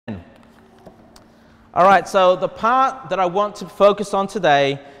All right, so the part that I want to focus on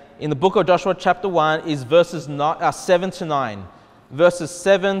today in the book of Joshua chapter 1 is verses 7 to 9. Verses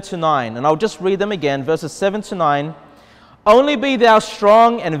 7 to 9. And I'll just read them again. Verses 7 to 9. Only be thou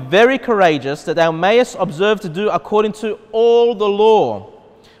strong and very courageous, that thou mayest observe to do according to all the law,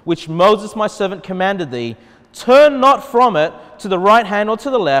 which Moses my servant commanded thee. Turn not from it to the right hand or to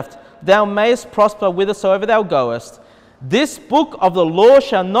the left, thou mayest prosper whithersoever thou goest. This book of the law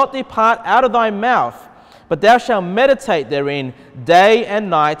shall not depart out of thy mouth, but thou shalt meditate therein day and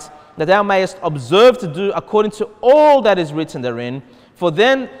night, that thou mayest observe to do according to all that is written therein. For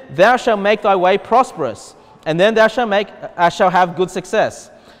then thou shalt make thy way prosperous, and then thou shalt have good success.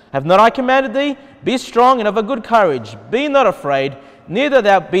 Have not I commanded thee? Be strong and of a good courage. Be not afraid,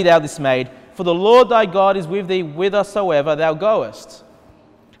 neither be thou dismayed, for the Lord thy God is with thee whithersoever thou goest.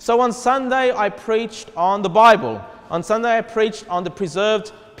 So on Sunday I preached on the Bible. On Sunday I preached on the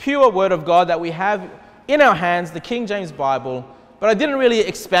preserved, pure Word of God that we have in our hands, the King James Bible. But I didn't really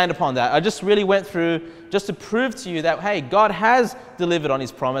expand upon that. I just really went through just to prove to you that, hey, God has delivered on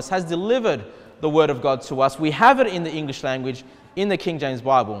His promise, has delivered the Word of God to us. We have it in the English language, in the King James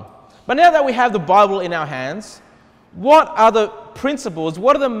Bible. But now that we have the Bible in our hands, what are the principles,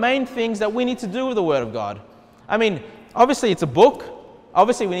 what are the main things that we need to do with the Word of God? I mean, obviously it's a book.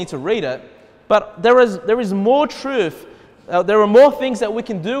 Obviously we need to read it. But there is more truth, there are more things that we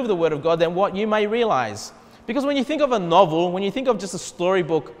can do with the Word of God than what you may realize. Because when you think of a novel, when you think of just a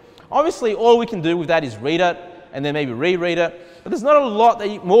storybook, obviously all we can do with that is read it and then maybe reread it. But there's not a lot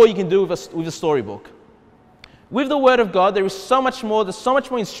more you can do with a storybook. With the Word of God, there is so much more, there's so much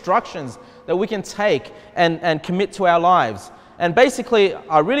more instructions that we can take and commit to our lives. And basically,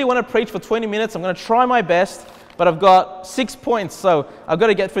 I really want to preach for 20 minutes. I'm going to try my best. But I've got 6 points, so I've got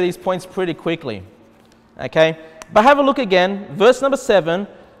to get through these points pretty quickly. Okay? But have a look again. Verse number 7.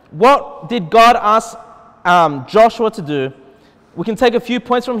 What did God ask Joshua to do? We can take a few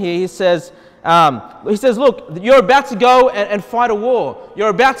points from here. He says, look, you're about to go and fight a war. You're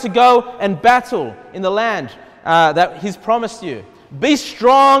about to go and battle in the land that He's promised you. Be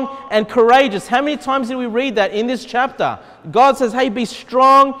strong and courageous. How many times did we read that in this chapter? God says, hey, be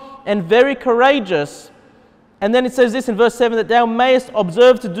strong and very courageous. And then it says this in verse 7, that thou mayest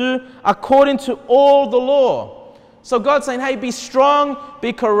observe to do according to all the law. So God's saying, hey, be strong,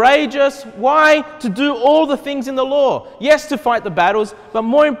 be courageous. Why? To do all the things in the law. Yes, to fight the battles, but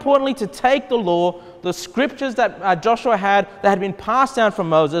more importantly, to take the law, the scriptures that Joshua had, that had been passed down from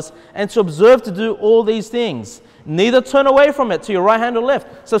Moses, and to observe to do all these things. Neither turn away from it to your right hand or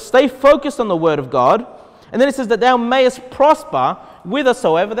left. So stay focused on the Word of God. And then it says that thou mayest prosper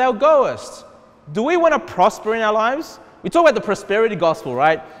whithersoever thou goest. Do we want to prosper in our lives? We talk about the prosperity gospel,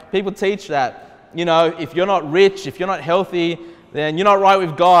 right? People teach that, if you're not rich, if you're not healthy, then you're not right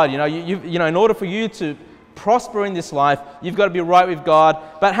with God. In order for you to prosper in this life, you've got to be right with God.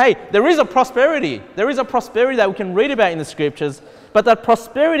 But hey, there is a prosperity. There is a prosperity that we can read about in the scriptures. But that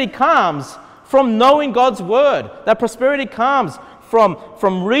prosperity comes from knowing God's Word. That prosperity comes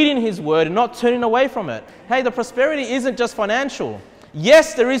from reading His Word and not turning away from it. Hey, the prosperity isn't just financial.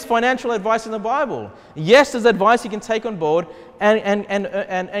 Yes, there is financial advice in the Bible. Yes, there's advice you can take on board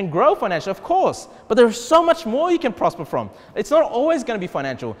and grow financially, of course. But there's so much more you can prosper from. It's not always going to be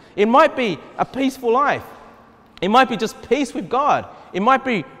financial. It might be a peaceful life. It might be just peace with God. It might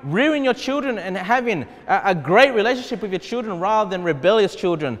be rearing your children and having a great relationship with your children rather than rebellious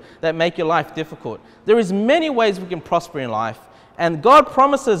children that make your life difficult. There is many ways we can prosper in life. And God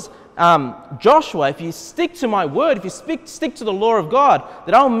promises Joshua, if you stick to my word, if you stick to the law of God,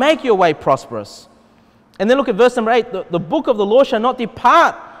 that I'll make your way prosperous. And then look at verse number 8. The book of the law shall not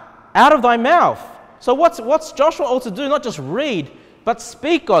depart out of thy mouth. So what's Joshua all to do? Not just read, but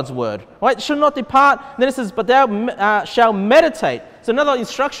speak God's word. Right? It should not depart. And then it says, but thou shalt meditate. It's another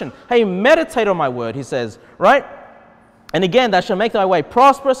instruction. Hey, meditate on my word, he says. Right? And again, thou shalt make thy way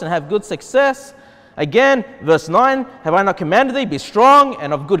prosperous and have good success. Again, verse 9, have I not commanded thee? Be strong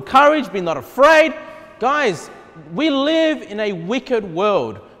and of good courage, be not afraid. Guys, we live in a wicked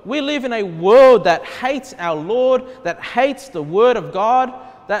world. We live in a world that hates our Lord, that hates the Word of God,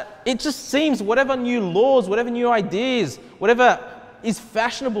 that it just seems whatever new laws, whatever new ideas, whatever is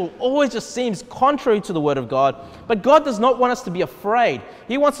fashionable always just seems contrary to the Word of God. But God does not want us to be afraid.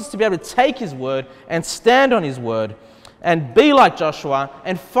 He wants us to be able to take His Word and stand on His Word. And be like Joshua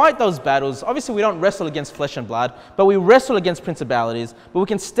and fight those battles. Obviously, we don't wrestle against flesh and blood, but we wrestle against principalities. But we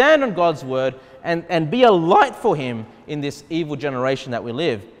can stand on God's word and be a light for Him in this evil generation that we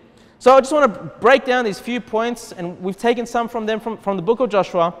live. So I just want to break down these few points, and we've taken some from them from the book of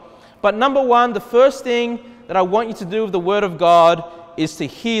Joshua. But number one, the first thing that I want you to do with the Word of God is to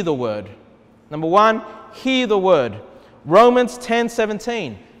hear the Word. Number one, hear the word. Romans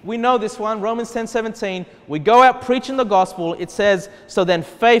 10:17. We know this one, Romans 10:17. We go out preaching the gospel. It says, so then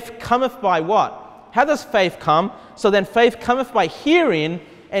faith cometh by what? How does faith come? So then faith cometh by hearing,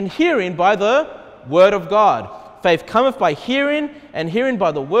 and hearing by the word of God. Faith cometh by hearing, and hearing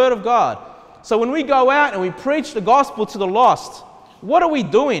by the word of God. So when we go out and we preach the gospel to the lost, what are we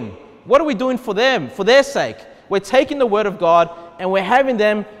doing? What are we doing for them, for their sake? We're taking the word of God and we're having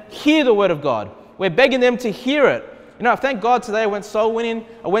them hear the word of God. We're begging them to hear it. You know, thank God today I went soul winning.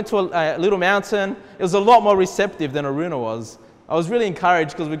 I went to a little mountain. It was a lot more receptive than Aruna was. I was really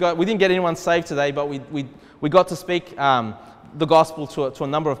encouraged because we didn't get anyone saved today, but we got to speak the gospel to a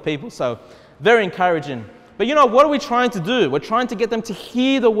number of people. So very encouraging. But you know, what are we trying to do? We're trying to get them to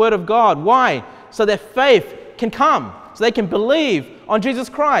hear the word of God. Why? So their faith can come. So they can believe on Jesus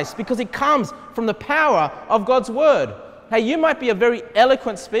Christ because it comes from the power of God's word. Hey, you might be a very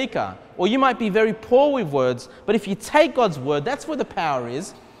eloquent speaker or you might be very poor with words, but if you take God's word, that's where the power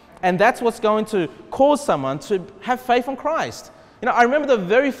is, and that's what's going to cause someone to have faith on Christ. You know, I remember the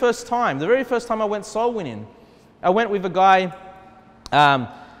very first time I went soul winning. I went with a guy,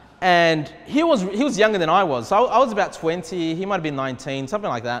 and he was younger than I was. So I was about 20, he might have been 19, something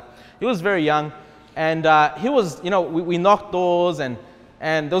like that. He was very young. And he was, you know, we knocked doors, and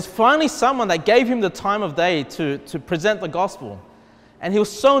there was finally someone that gave him the time of day to present the gospel. And he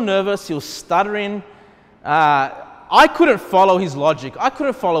was so nervous, he was stuttering. I couldn't follow his logic. I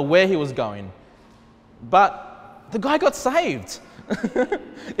couldn't follow where he was going. But the guy got saved. I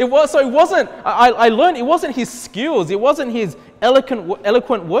learned it wasn't his skills, it wasn't his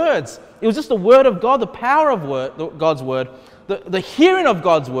eloquent words. It was just the word of God, the power of God's word. The hearing of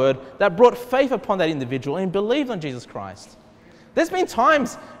God's word that brought faith upon that individual and believed on Jesus Christ. There's been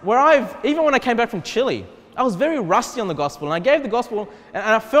times where even when I came back from Chile, I was very rusty on the gospel, and I gave the gospel and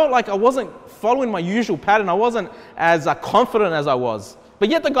I felt like I wasn't following my usual pattern. I wasn't as confident as I was, but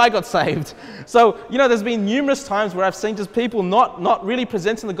yet the guy got saved. So, you know, there's been numerous times where I've seen just people not really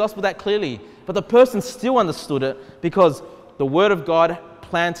presenting the gospel that clearly, but the person still understood it because the word of God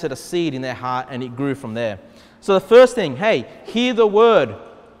planted a seed in their heart and it grew from there. So the first thing, hey, hear the word.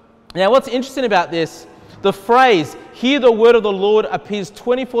 Now what's interesting about this, the phrase, hear the word of the Lord, appears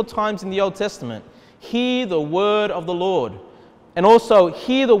 24 times in the Old Testament. Hear the word of the Lord. And also,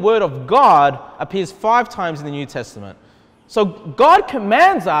 hear the word of God appears 5 times in the New Testament. So God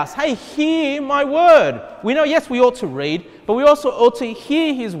commands us, hey, hear my word. We know, yes, we ought to read, but we also ought to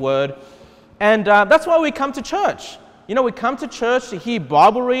hear his word. And that's why we come to church. You know, we come to church to hear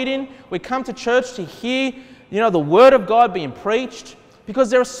Bible reading. We come to church to hear, you know, the word of God being preached,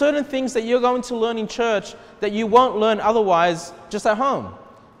 because there are certain things that you're going to learn in church that you won't learn otherwise just at home.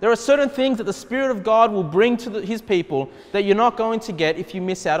 There are certain things that the Spirit of God will bring to his people that you're not going to get if you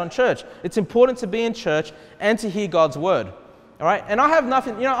miss out on church. It's important to be in church and to hear God's word. All right? And I have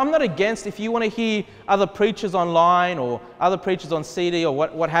nothing, you know, I'm not against if you want to hear other preachers online or other preachers on CD or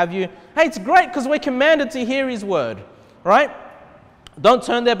what have you. Hey, it's great because we're commanded to hear his word. All right? Don't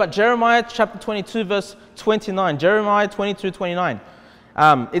turn there, but Jeremiah chapter 22, verse 29. Jeremiah 22, 29.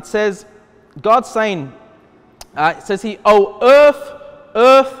 It says, God's saying, it says here, "O earth,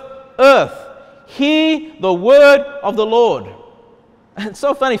 earth, earth, hear the word of the Lord." And it's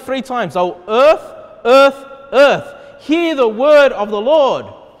so funny, 3 times. "O earth, earth, earth, hear the word of the Lord."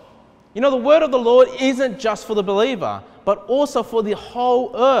 You know, the word of the Lord isn't just for the believer, but also for the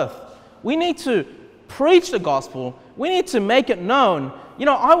whole earth. We need to preach the gospel. We need to make it known. You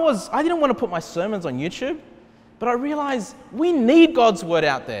know, I didn't want to put my sermons on YouTube, but I realized we need God's word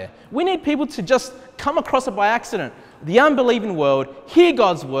out there. We need people to just come across it by accident, the unbelieving world, hear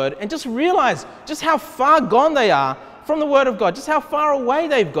God's word, and just realize just how far gone they are from the word of God, just how far away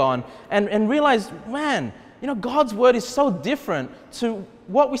they've gone, and realize, man, you know, God's word is so different to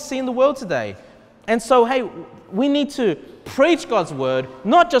what we see in the world today. And so, hey, we need to preach God's word,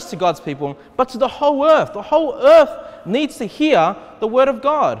 not just to God's people, but to the whole earth. The whole earth needs to hear the word of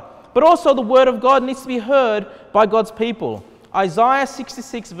God. But also the word of God needs to be heard by God's people. Isaiah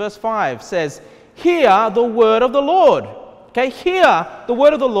 66 verse 5 says, "Hear the word of the Lord." Okay, hear the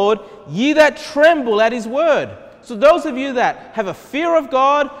word of the Lord, ye that tremble at his word. So those of you that have a fear of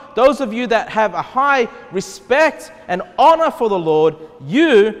God, those of you that have a high respect and honor for the Lord,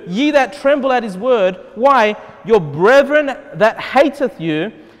 ye that tremble at his word. Why? Your brethren that hateth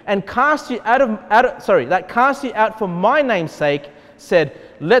you and cast you that cast you out for my name's sake, said,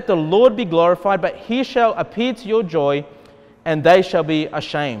 let the Lord be glorified, but he shall appear to your joy, and they shall be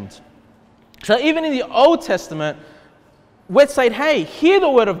ashamed. So even in the Old Testament, we're saying, hey, hear the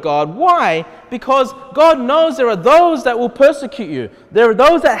word of God. Why? Because God knows there are those that will persecute you. There are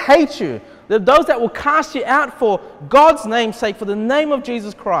those that hate you. There are those that will cast you out for God's name's sake, for the name of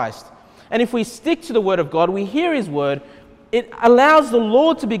Jesus Christ. And if we stick to the word of God, we hear his word, it allows the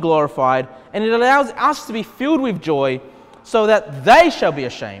Lord to be glorified, and it allows us to be filled with joy, so that they shall be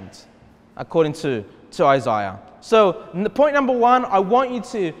ashamed, according to Isaiah. So point number 1, I want you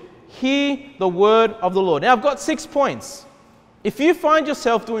to hear the word of the Lord. Now I've got 6 points. If you find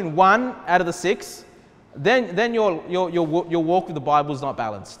yourself doing 1 out of the 6, then your walk with the Bible is not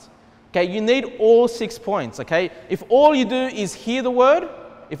balanced. Okay, you need all 6 points. Okay, if all you do is hear the word,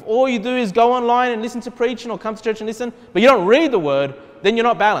 if all you do is go online and listen to preaching or come to church and listen, but you don't read the word, then you're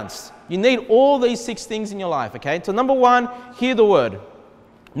not balanced. You need all these 6 things in your life. Okay, so number 1, hear the word.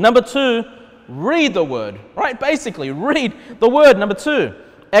 Number 2, read the word. Right, basically, read the word. Number 2,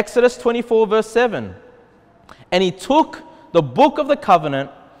 Exodus 24 verse 7. And he took the book of the covenant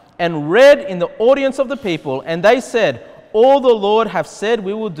and read in the audience of the people, and they said, all the Lord have said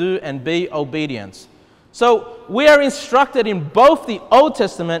we will do, and be obedient. So we are instructed in both the Old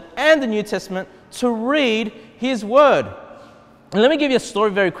Testament and the New Testament to read his word. And let me give you a story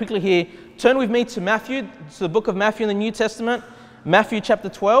very quickly here. Turn with me to Matthew, to the book of Matthew in the New Testament. Matthew chapter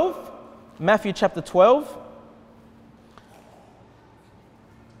 12. Matthew chapter 12.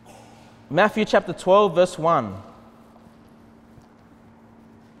 Matthew chapter 12 verse 1.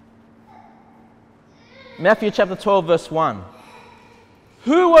 Matthew chapter 12 verse 1.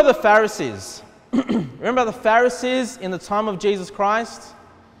 Who were the Pharisees? Remember the Pharisees in the time of Jesus Christ?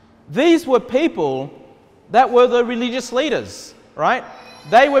 These were people that were the religious leaders, right?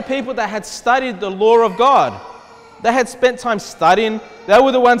 They were people that had studied the law of God. They had spent time studying. They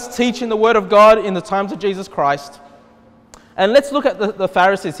were the ones teaching the word of God in the times of Jesus Christ. And let's look at the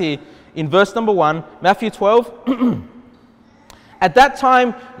Pharisees here in verse number 1, Matthew 12. At that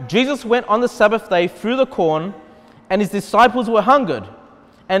time, Jesus went on the Sabbath day through the corn, and his disciples were hungered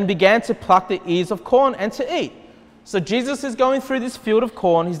and began to pluck the ears of corn and to eat. So Jesus is going through this field of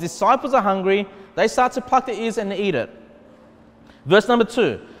corn. His disciples are hungry. They start to pluck the ears and eat it. Verse number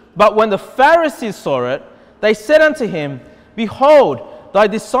 2. But when the Pharisees saw it, they said unto him, behold, thy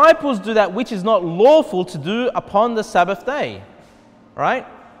disciples do that which is not lawful to do upon the Sabbath day. Right?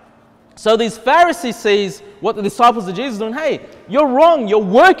 So these Pharisees sees what the disciples of Jesus are doing. Hey, you're wrong. You're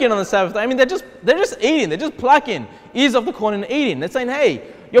working on the Sabbath day. I mean, they're just eating. They're just plucking ears of the corn and eating. They're saying, hey,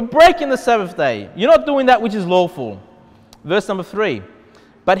 you're breaking the Sabbath day. You're not doing that which is lawful. Verse number 3.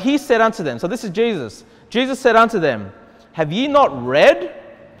 But he said unto them, so this is Jesus. Jesus said unto them, have ye not read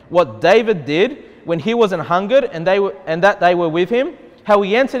what David did when he was an hungered, and that they were with him? How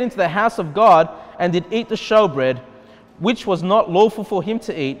he entered into the house of God and did eat the showbread, which was not lawful for him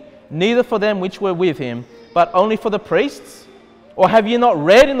to eat, neither for them which were with him, but only for the priests? Or have ye not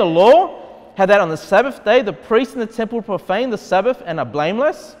read in the law how that on the Sabbath day the priests in the temple profane the Sabbath and are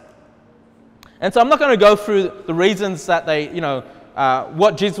blameless? And so I'm not going to go through the reasons that they,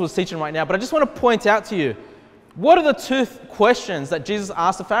 what Jesus was teaching right now, but I just want to point out to you, what are the 2 questions that Jesus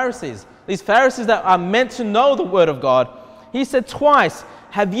asked the Pharisees? These Pharisees that are meant to know the word of God. He said twice,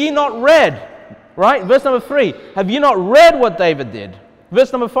 have ye not read? Right? Verse number 3, have ye not read what David did?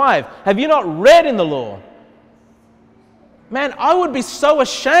 Verse number 5, have you not read in the law? Man, I would be so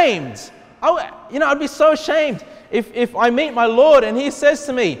ashamed. I'd be so ashamed if I meet my Lord and he says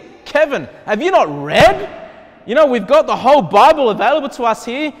to me, Kevin, have you not read? We've got the whole Bible available to us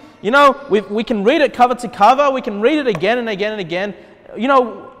here. We can read it cover to cover. We can read it again and again and again.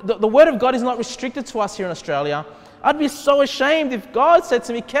 The word of God is not restricted to us here in Australia. I'd be so ashamed if God said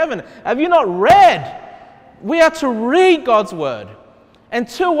to me, Kevin, have you not read? We are to read God's word. And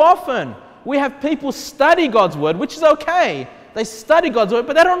too often, we have people study God's word, which is okay. They study God's word,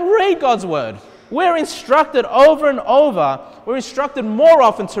 but they don't read God's word. We're instructed over and over. We're instructed more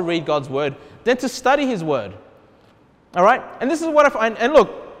often to read God's word than to study his word. All right? And this is what I find. And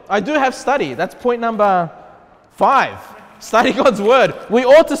look, I do have study. That's point number 5. Study God's word. We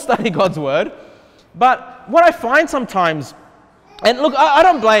ought to study God's word. But what I find sometimes, and look, I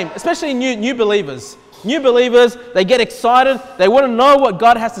don't blame, especially new believers. New believers, they get excited. They want to know what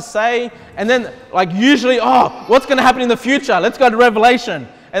God has to say. And then, usually, what's going to happen in the future? Let's go to Revelation.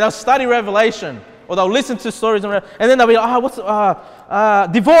 And they'll study Revelation. Or they'll listen to stories. And then they'll be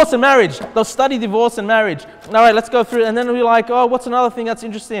like, divorce and marriage. They'll study divorce and marriage. All right, let's go through it. And then they'll be like, what's another thing that's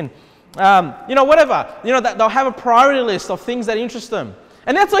interesting? Whatever. They'll have a priority list of things that interest them.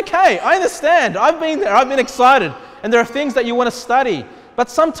 And that's okay. I understand. I've been there. I've been excited. And there are things that you want to study. But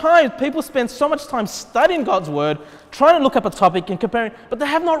sometimes people spend so much time studying God's word, trying to look up a topic and comparing, but they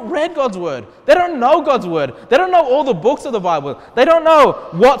have not read God's word. They don't know God's word. They don't know all the books of the Bible. They don't know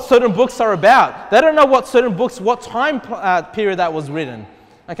what certain books are about. They don't know what certain books, what time period that was written.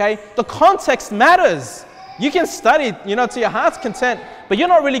 Okay? The context matters. You can study, to your heart's content, but you're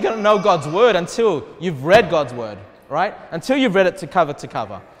not really going to know God's word until you've read God's word, right? Until you've read it to cover to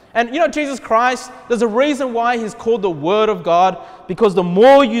cover. And Jesus Christ, there's a reason why he's called the Word of God, because the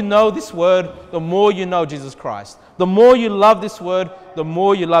more you know this word, the more you know Jesus Christ. The more you love this word, the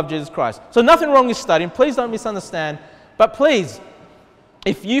more you love Jesus Christ. So nothing wrong with studying. Please don't misunderstand. But please,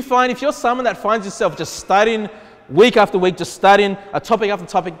 if you're someone that finds yourself just studying week after week, just studying a topic after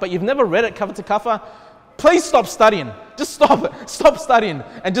topic, but you've never read it cover to cover, please stop studying. Just stop it. Stop studying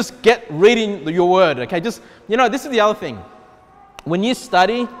and just get reading your word, okay? This is the other thing. When you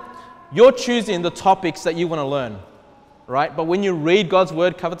study, you're choosing the topics that you want to learn, right? But when you read God's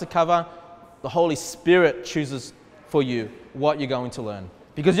word cover to cover, the Holy Spirit chooses for you what you're going to learn.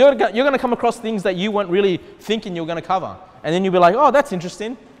 Because you're going to come across things that you weren't really thinking you were going to cover. And then you'll be like, oh, that's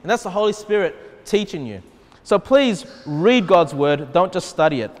interesting. And that's the Holy Spirit teaching you. So please read God's word. Don't just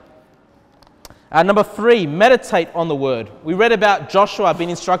study it. Number 3, meditate on the word. We read about Joshua being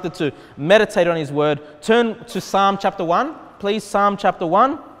instructed to meditate on his word. Turn to Psalm chapter 1. Please, Psalm chapter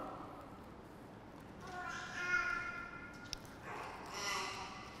 1.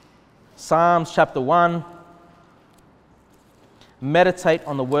 Psalms chapter 1. Meditate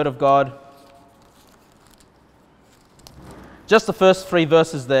on the word of God. Just the first 3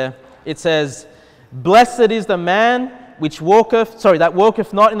 verses there. It says, "Blessed is the man that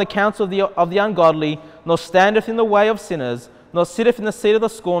walketh not in the counsel of the ungodly, nor standeth in the way of sinners, nor sitteth in the seat of the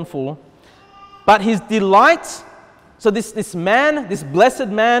scornful. But his delight," so this man, this blessed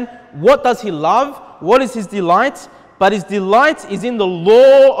man, what does he love? What is his delight? "But his delight is in the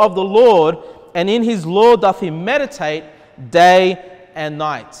law of the Lord, and in his law doth he meditate day and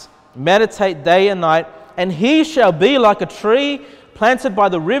night." Meditate day and night. "And he shall be like a tree planted by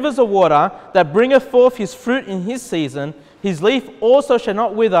the rivers of water, that bringeth forth his fruit in his season. His leaf also shall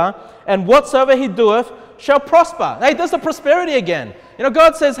not wither, and whatsoever he doeth shall prosper." Hey, there's the prosperity again.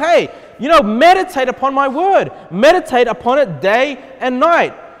 God says, hey, meditate upon my word. Meditate upon it day and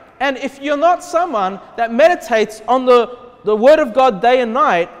night. And if you're not someone that meditates on the word of God day and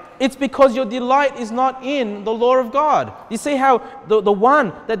night, it's because your delight is not in the law of God. You see how the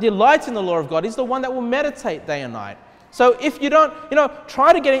one that delights in the law of God is the one that will meditate day and night. So if you don't,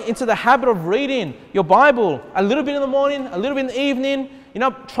 try to get into the habit of reading your Bible a little bit in the morning, a little bit in the evening.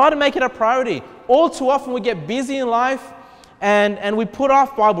 Try to make it a priority. All too often we get busy in life and we put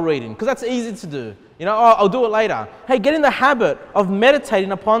off Bible reading because that's easy to do. I'll do it later. Hey, get in the habit of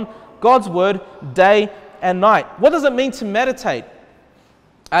meditating upon God's word day and night. What does it mean to meditate?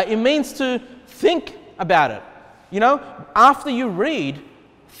 It means to think about it. After you read,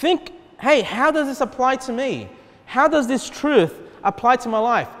 think, hey, how does this apply to me? How does this truth apply to my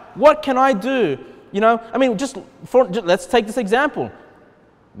life? What can I do? Let's take this example.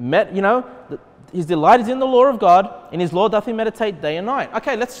 His delight is in the law of God, in his law doth he meditate day and night.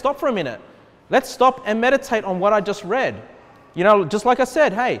 Okay, let's stop for a minute. Let's stop and meditate on what I just read. Just like I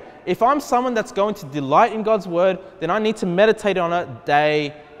said, hey, if I'm someone that's going to delight in God's word, then I need to meditate on it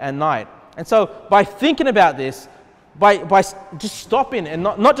day and night. And so by thinking about this, by just stopping and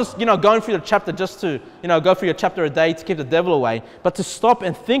not just going through the chapter just to go through a chapter a day to keep the devil away, but to stop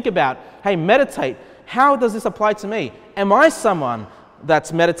and think about, hey, meditate. How does this apply to me? Am I someone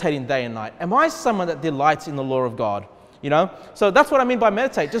that's meditating day and night? Am I someone that delights in the law of God? So that's what I mean by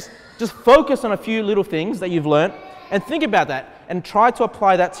meditate. Just focus on a few little things that you've learned and think about that and try to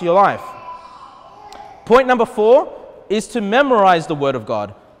apply that to your life. Point number 4 is to memorize the word of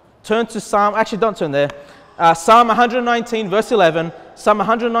God. Turn to don't turn there. Psalm 119 verse 11. Psalm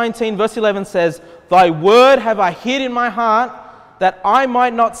 119 verse 11 says, "Thy word have I hid in my heart, that I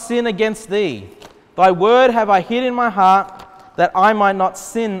might not sin against thee. Thy word have I hid in my heart, that I might not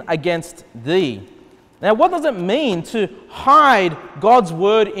sin against thee." Now, what does it mean to hide God's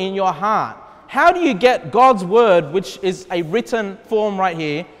word in your heart? How do you get God's word, which is a written form right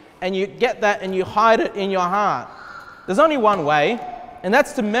here, and you get that and you hide it in your heart? There's only one way, and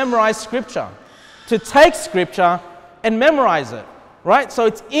that's to memorize Scripture. To take Scripture and memorize it, right? So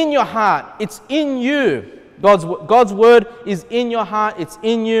it's in your heart. It's in you. God's word is in your heart. It's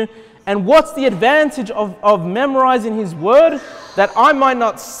in you. And what's the advantage of memorizing His word? That I might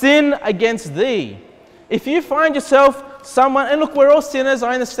not sin against thee. If you find yourself someone, and look, we're all sinners,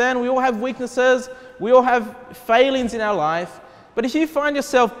 I understand. We all have weaknesses. We all have failings in our life. But if you find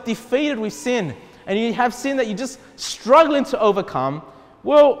yourself defeated with sin, and you have sin that you're just struggling to overcome,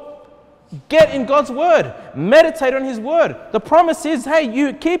 well, get in God's word. Meditate on His word. The promise is, hey,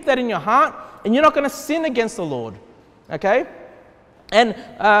 you keep that in your heart and you're not going to sin against the Lord. Okay? And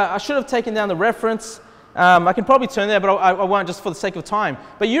I should have taken down the reference. I can probably turn there, but I won't just for the sake of time.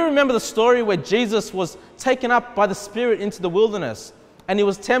 But you remember the story where Jesus was taken up by the Spirit into the wilderness and he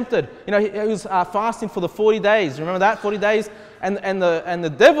was tempted. You know, he was fasting for the 40 days. Remember that? 40 days? And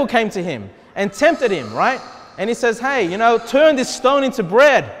the devil came to him and tempted him, right? And he says, hey, you know, turn this stone into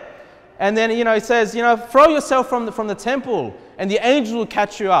bread. And then, you know, he says, you know, throw yourself from the temple and the angels will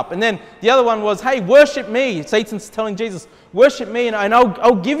catch you up. And then the other one was, hey, worship me. Satan's telling Jesus, worship me and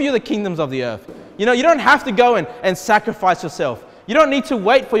I'll give you the kingdoms of the earth. You know, you don't have to go and sacrifice yourself. You don't need to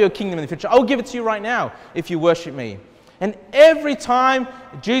wait for your kingdom in the future. I'll give it to you right now if you worship me. And every time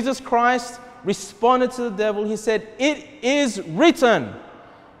Jesus Christ responded to the devil, he said, it is written.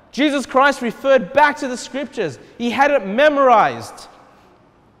 Jesus Christ referred back to the scriptures. He had it memorized.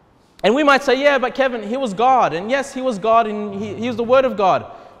 And we might say, yeah, but Kevin, he was God. And yes, he was God and he was the Word of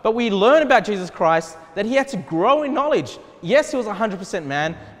God. But we learn about Jesus Christ that he had to grow in knowledge. Yes, he was 100%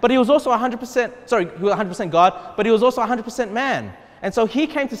 man, but he was also 100% God, but he was also 100% man. And so he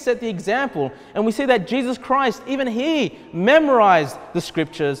came to set the example. And we see that Jesus Christ, even he memorized the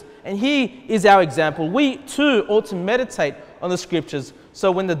scriptures and he is our example. We too ought to meditate on the scriptures.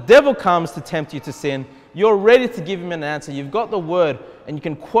 So when the devil comes to tempt you to sin, you're ready to give him an answer. You've got the word and you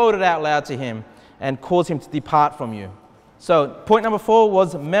can quote it out loud to him and cause him to depart from you. So point number 4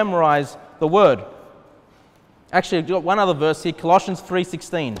 was memorize the word. Actually, I've got one other verse here, Colossians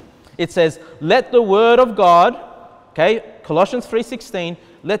 3:16. It says, let the word of God, okay, Colossians 3:16,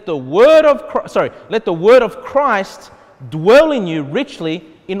 let the word of Christ dwell in you richly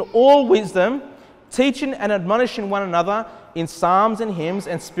in all wisdom, teaching and admonishing one another in psalms and hymns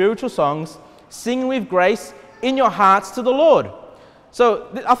and spiritual songs, singing with grace in your hearts to the Lord. So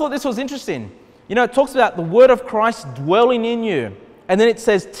I thought this was interesting. You know, it talks about the word of Christ dwelling in you. And then it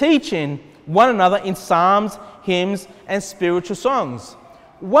says teaching one another in psalms, hymns, and spiritual songs.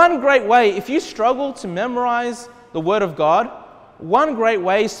 One great way, if you struggle to memorize the word of God, one great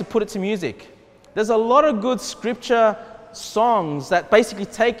way is to put it to music. There's a lot of good scripture songs that basically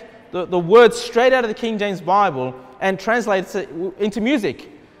take the words straight out of the King James Bible and translate it into music.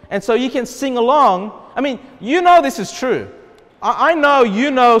 And so you can sing along. I mean, you know this is true. I know you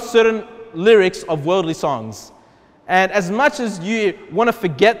know certain lyrics of worldly songs. And as much as you want to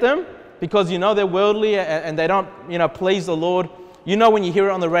forget them because you know they're worldly and they don't, you know, please the Lord, you know when you hear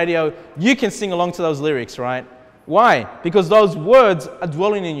it on the radio, you can sing along to those lyrics, right? Why? Because those words are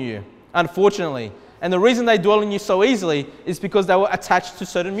dwelling in you, unfortunately. And the reason they dwell in you so easily is because they were attached to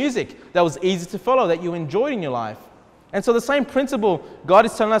certain music that was easy to follow, that you enjoyed in your life. And so the same principle God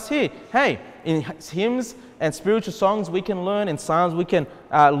is telling us here. Hey, in hymns and spiritual songs we can learn, in psalms we can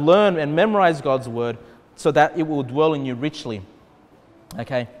learn and memorize God's word so that it will dwell in you richly.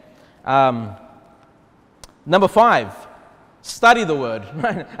 Okay. Number 5, study the word.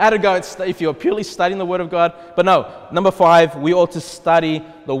 I had to go if you're purely studying the word of God. But no, number 5, we ought to study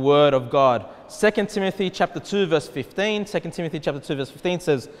the word of God. 2 Timothy chapter 2 verse 15. 2 Timothy chapter 2 verse 15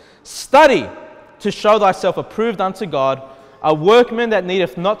 says, study to show thyself approved unto God, a workman that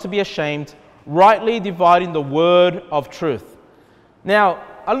needeth not to be ashamed, rightly dividing the word of truth. Now,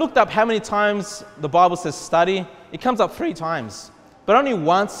 I looked up how many times the Bible says study. It comes up 3 times, but only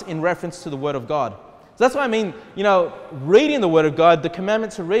once in reference to the word of God. So that's what I mean, you know, reading the word of God, the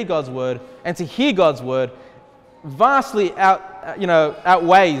commandment to read God's word and to hear God's word vastly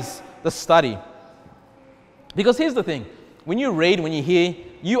outweighs the study. Because here's the thing, when you read, when you hear,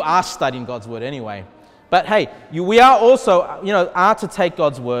 you are studying God's word anyway. But hey, we are also, are to take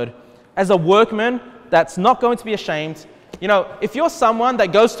God's word as a workman that's not going to be ashamed. You know, if you're someone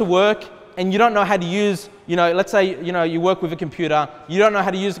that goes to work and you don't know how to use, let's say, you work with a computer, you don't know how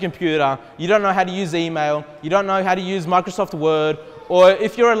to use a computer, you don't know how to use email, you don't know how to use Microsoft Word, or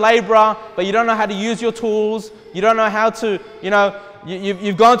if you're a laborer, but you don't know how to use your tools, you don't know how to,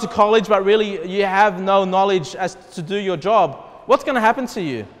 you've gone to college, but really you have no knowledge as to do your job, what's going to happen to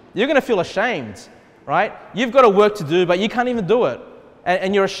you? You're going to feel ashamed, right? You've got a work to do, but you can't even do it,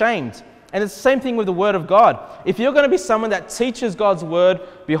 and you're ashamed. And it's the same thing with the Word of God. If you're going to be someone that teaches God's Word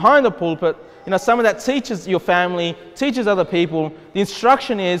behind the pulpit, someone that teaches your family, teaches other people, the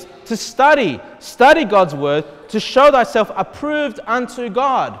instruction is to study God's Word, to show thyself approved unto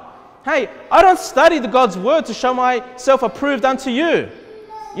God. Hey, I don't study God's Word to show myself approved unto you.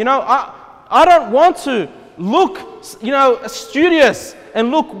 I don't want to look, studious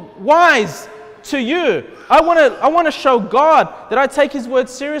and look wise to you. I want to show God that I take His word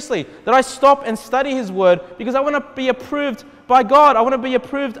seriously, that I stop and study His word because I want to be approved by God. I want to be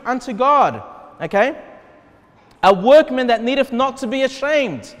approved unto God. Okay? A workman that needeth not to be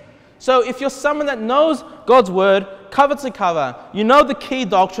ashamed. So if you're someone that knows God's word cover to cover, you know the key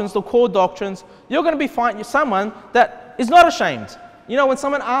doctrines, the core doctrines, you're going to be someone that is not ashamed. You know, when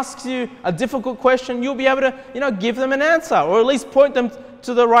someone asks you a difficult question, you'll be able to, give them an answer, or at least point them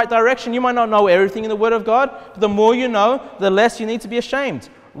to the right direction. You might not know everything in the Word of God, but the more you know, the less you need to be ashamed.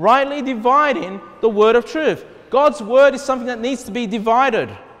 Rightly dividing the word of truth. God's word is something that needs to be divided.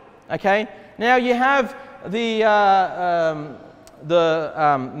 Okay? Now you have the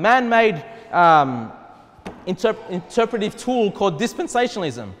man-made interpretive tool called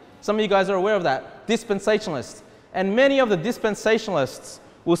dispensationalism. Some of you guys are aware of that. Dispensationalists. And many of the dispensationalists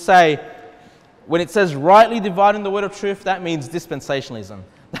will say, when it says rightly dividing the word of truth, that means dispensationalism.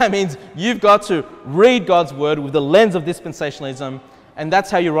 That means you've got to read God's word with the lens of dispensationalism, and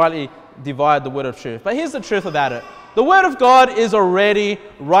that's how you rightly divide the word of truth. But here's the truth about it. The word of God is already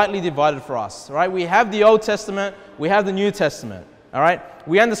rightly divided for us. Right? We have the Old Testament, we have the New Testament. All right?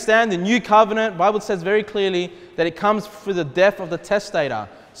 We understand the new covenant. The Bible says very clearly that it comes through the death of the testator.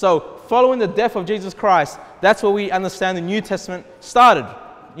 So following the death of Jesus Christ, that's where we understand the New Testament started.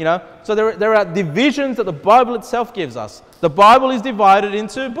 So there are divisions that the Bible itself gives us. The Bible is divided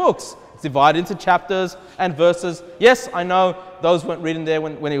into books. It's divided into chapters and verses. Yes, I know those weren't written there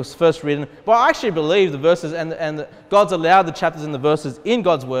when it was first written, but I actually believe the verses and God's allowed the chapters and the verses in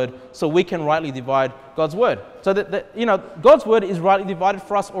God's word so we can rightly divide God's word. So that God's word is rightly divided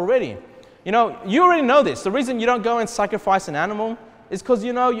for us already. You already know this. The reason you don't go and sacrifice an animal is because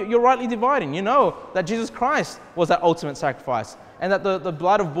you're rightly dividing. You know that Jesus Christ was that ultimate sacrifice, and that the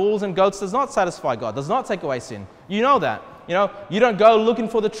blood of bulls and goats does not satisfy God, does not take away sin. You know that. You don't go looking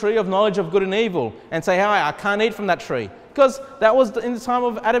for the tree of knowledge of good and evil and say, hey, I can't eat from that tree, because that was in the time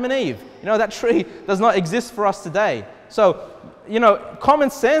of Adam and Eve. That tree does not exist for us today. So, common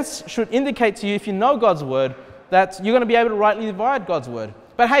sense should indicate to you, if you know God's word, that you're going to be able to rightly divide God's word.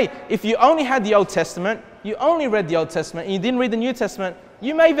 But hey, if you only had the Old Testament, you only read the Old Testament, and you didn't read the New Testament,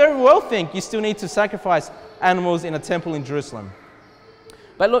 you may very well think you still need to sacrifice animals in a temple in Jerusalem.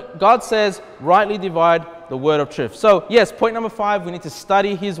 But look, God says, rightly divide the word of truth. So yes, point number 5, we need to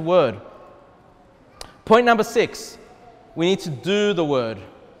study His word. Point number 6, we need to do the word.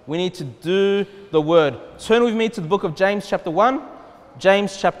 We need to do the word. Turn with me to the book of James chapter 1.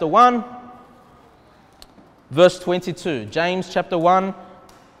 James chapter 1, verse 22. James chapter 1,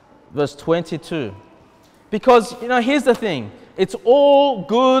 verse 22. Because, here's the thing. It's all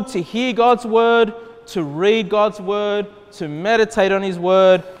good to hear God's word, to read God's word, to meditate on His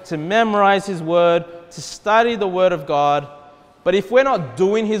word, to memorize His word, to study the word of God. But if we're not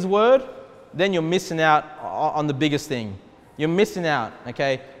doing His word, then you're missing out on the biggest thing. You're missing out,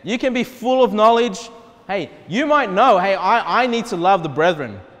 okay? You can be full of knowledge. Hey, you might know, hey, I need to love the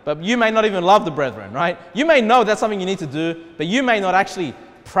brethren, but you may not even love the brethren, right? You may know that's something you need to do, but you may not actually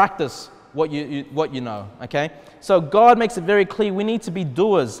practice what you know, okay? So God makes it very clear we need to be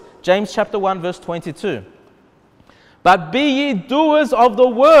doers. James chapter 1, verse 22. But be ye doers of the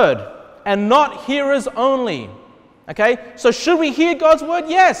word, and not hearers only. Okay? So should we hear God's word?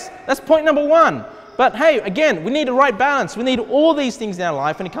 Yes. That's point number 1. But hey, again, we need a right balance. We need all these things in our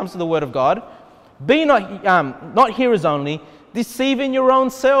life when it comes to the word of God. Be not hearers only, deceiving your own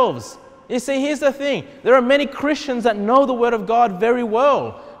selves. You see, here's the thing. There are many Christians that know the word of God very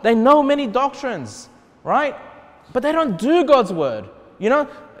well. They know many doctrines, right? But they don't do God's word.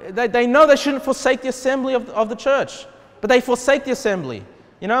 They know they shouldn't forsake the assembly of the church, but they forsake the assembly.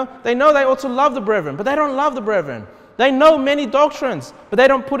 They know they ought to love the brethren, but they don't love the brethren. They know many doctrines, but they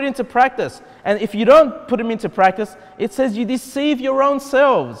don't put it into practice. And if you don't put them into practice, it says you deceive your own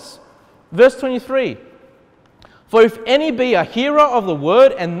selves. Verse 23. For if any be a hearer of the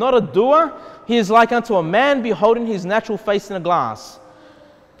word and not a doer, he is like unto a man beholding his natural face in a glass.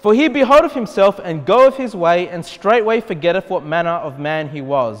 For he beholdeth himself and goeth his way, and straightway forgetteth what manner of man he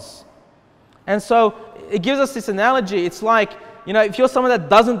was. And so it gives us this analogy. It's like, if you're someone that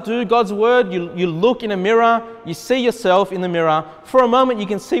doesn't do God's word, you look in a mirror, you see yourself in the mirror. For a moment, you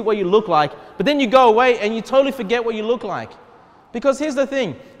can see what you look like, but then you go away and you totally forget what you look like. Because here's the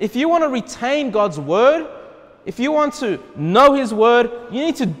thing. If you want to retain God's word, if you want to know His word, you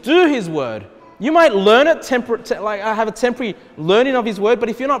need to do His word. You might learn it, have a temporary learning of His word, but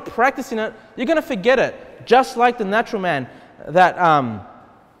if you're not practicing it, you're going to forget it. Just like the natural man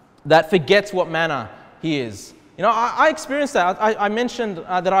that forgets what manner he is. I experienced that. I mentioned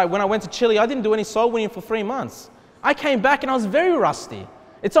that when I went to Chile, I didn't do any soul winning for 3 months. I came back and I was very rusty.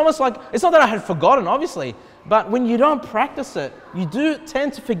 It's almost like, it's not that I had forgotten, obviously, but when you don't practice it, you do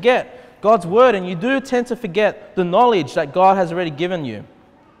tend to forget God's word, and you do tend to forget the knowledge that God has already given you.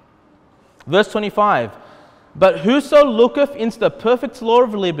 Verse 25, but whoso looketh into the perfect law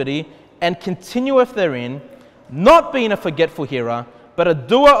of liberty and continueth therein, not being a forgetful hearer, but a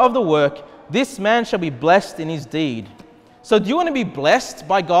doer of the work, this man shall be blessed in his deed. So do you want to be blessed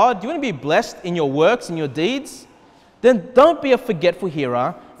by God? Do you want to be blessed in your works, in your deeds? Then don't be a forgetful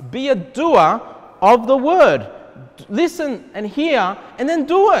hearer. Be a doer of the word. Listen and hear, and then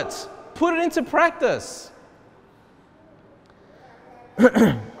do it. Put it into practice.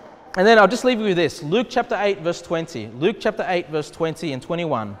 And then I'll just leave you with this. Luke chapter 8, verse 20. Luke chapter 8, verse 20 and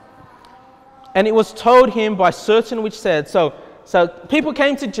 21. And it was told him by certain which said, so people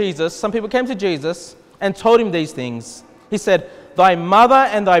came to Jesus, some people came to Jesus and told him these things. He said, thy mother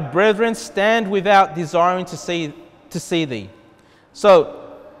and thy brethren stand without, desiring to see thee.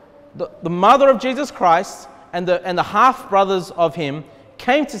 So the mother of Jesus Christ and the half-brothers of him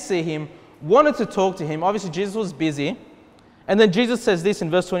came to see him, wanted to talk to him. Obviously, Jesus was busy. And then Jesus says this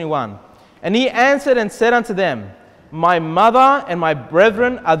in verse 21. And he answered and said unto them, my mother and my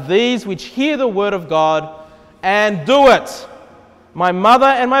brethren are these which hear the word of God and do it. My mother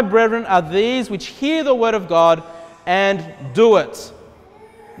and my brethren are these which hear the word of God and do it.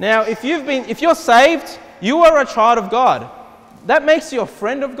 Now, if you're saved, you are a child of God. That makes you a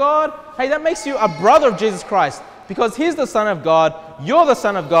friend of God. Hey, that makes you a brother of Jesus Christ, because he's the Son of God, you're the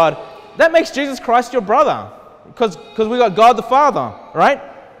Son of God. That makes Jesus Christ your brother, because we got God the Father, right?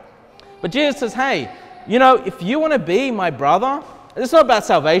 But Jesus says, hey, if you want to be my brother, it's not about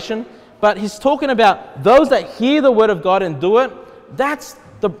salvation, but he's talking about those that hear the word of God and do it. That's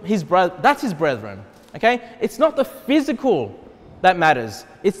his brethren. Okay? It's not the physical that matters.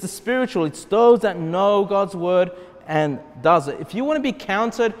 It's the spiritual. It's those that know God's word and does it. If you want to be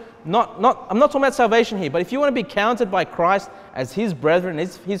counted, I'm not talking about salvation here, but if you want to be counted by Christ as his brethren,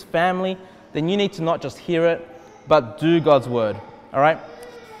 his family, then you need to not just hear it, but do God's word. All right?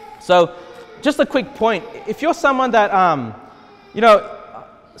 So, just a quick point. If you're someone that,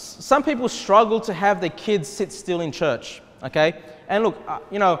 some people struggle to have their kids sit still in church. Okay? And look,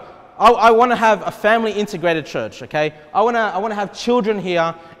 I want to have a family integrated church, okay? I want to have children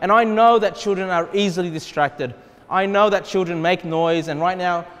here, and I know that children are easily distracted. I know that children make noise, and right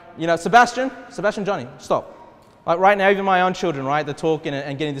now, Sebastian, Johnny, stop. Like right now, even my own children, right, they're talking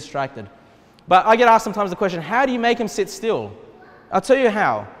and getting distracted. But I get asked sometimes the question, how do you make them sit still? I'll tell you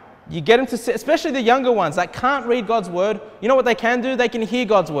how. You get them to sit, especially the younger ones that can't read God's word. You know what they can do? They can hear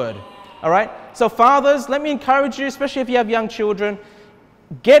God's word, all right? So fathers, let me encourage you, especially if you have young children,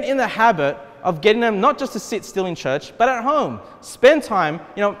 get in the habit of getting them not just to sit still in church, but at home. Spend time,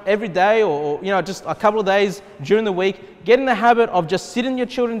 every day or just a couple of days during the week. Get in the habit of just sitting your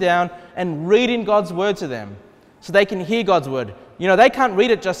children down and reading God's word to them so they can hear God's word. They can't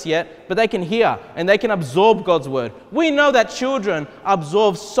read it just yet, but they can hear and they can absorb God's word. We know that children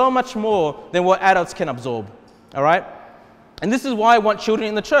absorb so much more than what adults can absorb, all right? And this is why I want children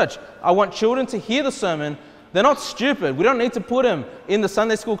in the church. I want children to hear the sermon. They're not stupid. We don't need to put them in the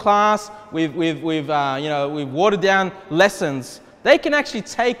Sunday school class. We've watered down lessons. They can actually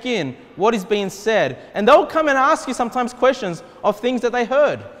take in what is being said, and they'll come and ask you sometimes questions of things that they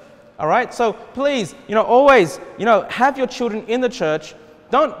heard. All right. So please, always, have your children in the church.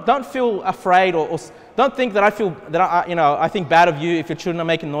 Don't feel afraid or don't think that I think bad of you if your children are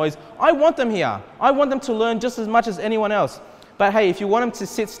making noise. I want them here. I want them to learn just as much as anyone else. But hey, if you want them to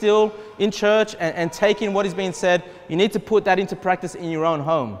sit still in church and take in what is being said, you need to put that into practice in your own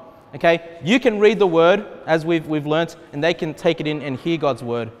home. Okay? You can read the word, as we've learnt, and they can take it in and hear God's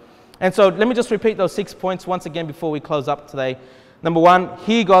word. And so let me just repeat those 6 points once again before we close up today. Number 1,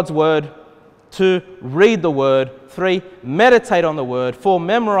 hear God's word. 2, read the word. 3, meditate on the word. 4,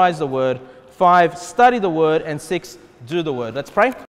 memorize the word. 5, study the word. And 6, do the word. Let's pray.